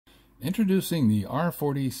Introducing the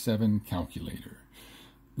R47 calculator.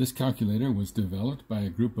 This calculator was developed by a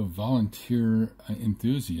group of volunteer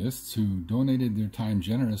enthusiasts who donated their time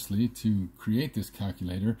generously to create this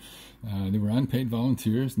calculator. They were unpaid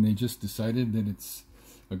volunteers, and they just decided that it's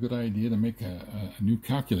a good idea to make a new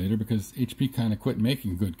calculator because HP kind of quit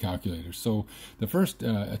making good calculators. So the first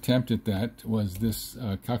attempt at that was this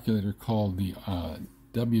calculator called the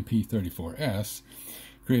WP-34S,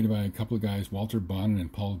 created by a couple of guys, Walter Bonnet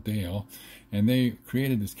and Paul Dale, and they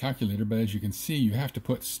created this calculator. But as you can see, you have to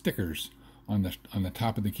put stickers on the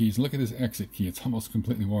top of the keys. Look at this exit key; it's almost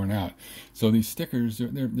completely worn out. So these stickers,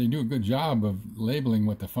 they do a good job of labeling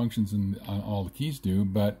what the functions on all the keys do,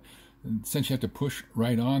 but since you have to push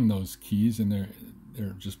right on those keys, and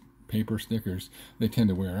they're just paper stickers, they tend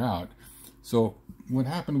to wear out. So what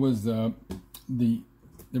happened was there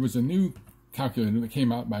was a new calculator that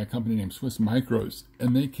came out by a company named SwissMicros,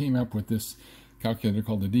 and they came up with this calculator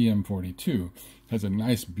called the DM42. It has a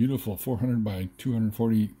nice, beautiful 400 by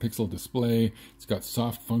 240 pixel display. It's got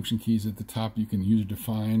soft function keys at the top you can user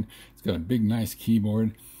define. It's got a big, nice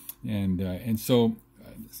keyboard, and so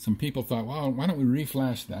some people thought, well, why don't we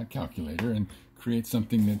reflash that calculator and create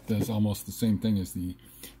something that does almost the same thing as the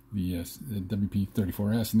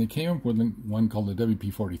WP-34S, and they came up with one called the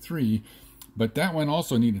WP-43. But that one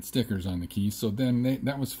also needed stickers on the keys, so then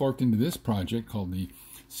that was forked into this project called the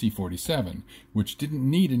C47, which didn't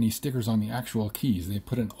need any stickers on the actual keys. They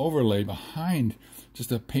put an overlay behind,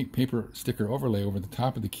 just a paper sticker overlay over the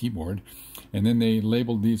top of the keyboard, and then they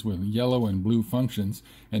labeled these with yellow and blue functions.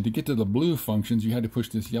 And to get to the blue functions, you had to push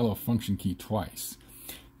this yellow function key twice.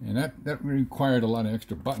 And that required a lot of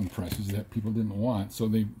extra button presses that people didn't want, so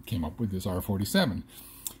they came up with this R47.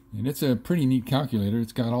 And it's a pretty neat calculator.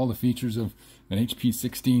 It's got all the features of an HP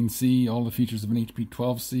 16C, all the features of an HP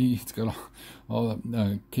 12C. It's got all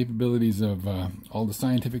the capabilities of all the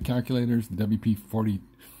scientific calculators, the WP-40,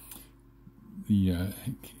 the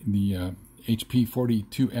HP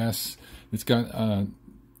 42S. It's got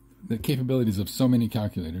the capabilities of so many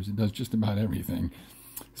calculators. It does just about everything.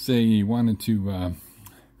 Say you wanted to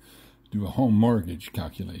do a home mortgage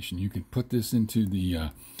calculation. You could put this into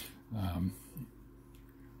the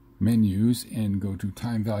menus and go to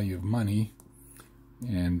time value of money,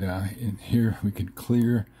 and in here we could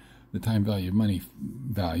clear the time value of money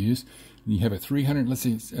values. And you have a 300, let's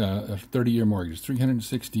say it's a 30-year mortgage,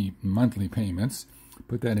 360 monthly payments.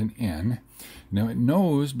 Put that in N. Now it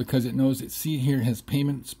knows, because it knows it here has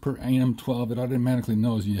payments per annum 12, it automatically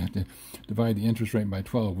knows you have to divide the interest rate by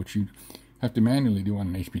 12, which you have to manually do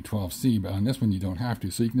on an HP 12C, but on this one you don't have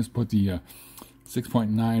to. So you can just put the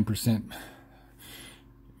 6.9%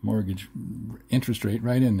 mortgage interest rate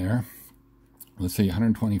right in there. Let's say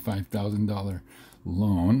 $125,000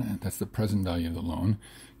 loan. That's the present value of the loan.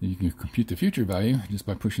 You can compute the future value just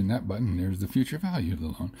by pushing that button. There's the future value of the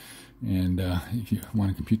loan. And if you want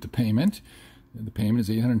to compute the payment is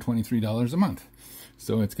 $823 a month.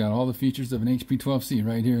 So it's got all the features of an HP 12C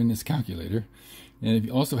right here in this calculator. And it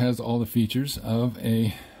also has all the features of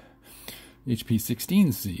a HP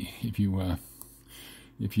 16C.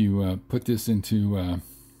 If you put this into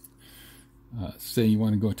say you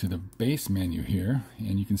want to go to the base menu here,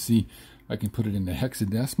 and you can see I can put it into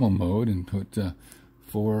hexadecimal mode and put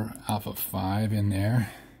 4 alpha 5 in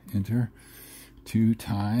there, enter 2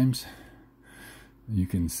 times. You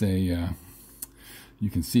can say you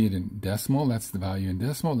can see it in decimal, that's the value in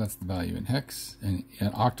decimal, that's the value in hex, and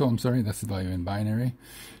octal, I'm sorry, that's the value in binary.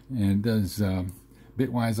 And it does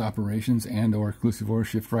bitwise operations and or exclusive or,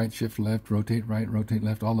 shift right, shift left, rotate right, rotate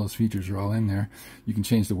left. All those features are all in there. You can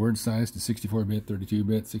change the word size to 64-bit,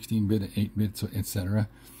 32-bit, 16-bit, 8-bit, etc.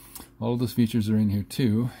 All of those features are in here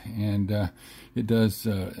too, and it does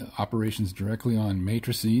operations directly on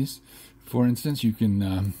matrices. For instance, you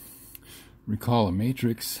can recall a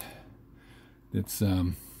matrix that's,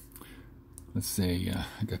 let's say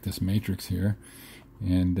I got this matrix here,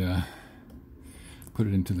 and put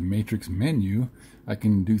it into the matrix menu. I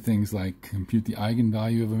can do things like compute the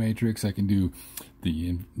eigenvalue of a matrix. I can do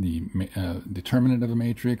the determinant of a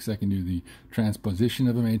matrix. I can do the transposition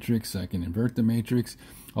of a matrix. I can invert the matrix.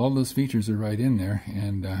 All those features are right in there,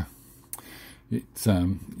 and it's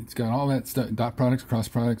got all that stuff, dot products, cross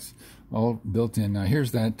products, all built in. Now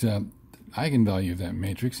here's that eigenvalue of that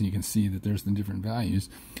matrix, and you can see that there's the different values: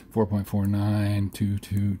 4.49,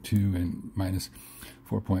 222, and minus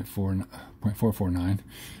 4.449,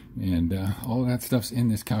 and all of that stuff's in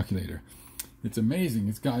this calculator. It's amazing.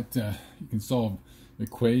 It's got, you can solve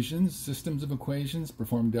equations, systems of equations,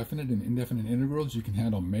 perform definite and indefinite integrals. You can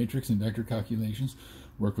handle matrix and vector calculations,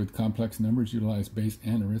 work with complex numbers, utilize base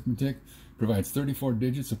and arithmetic, provides 34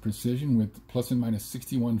 digits of precision with plus and minus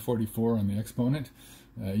 6144 on the exponent,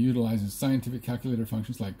 utilizes scientific calculator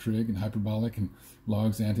functions like trig and hyperbolic and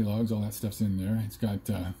logs, antilogs, all that stuff's in there. It's got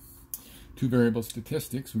two variable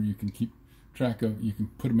statistics where you can keep track of, you can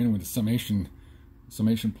put them in with a summation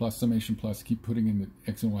plus, keep putting in the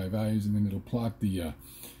x and y values, and then it'll plot the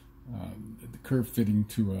curve fitting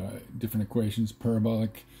to different equations,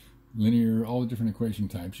 parabolic, linear, all the different equation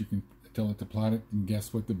types. You can tell it to plot it and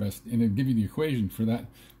guess what the best, and it'll give you the equation for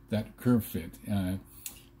that curve fit.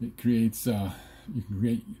 It creates, you can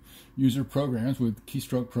create user programs with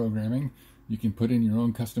keystroke programming. You can put in your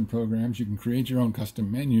own custom programs. You can create your own custom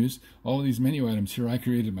menus. All of these menu items here I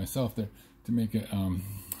created myself to make it.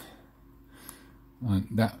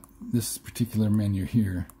 This particular menu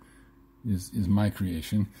here is my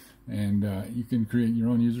creation, and you can create your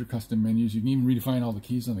own user custom menus. You can even redefine all the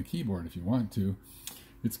keys on the keyboard if you want to.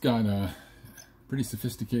 It's got a pretty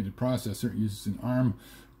sophisticated processor. It uses an ARM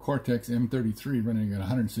Cortex M33 running at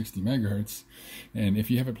 160 megahertz, and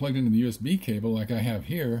if you have it plugged into the USB cable like I have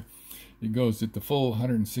here, it goes at the full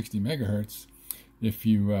 160 megahertz. If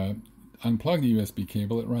you unplug the USB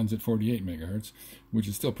cable, it runs at 48 megahertz, which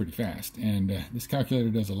is still pretty fast. And this calculator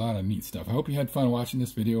does a lot of neat stuff. I hope you had fun watching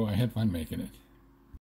this video. I had fun making it.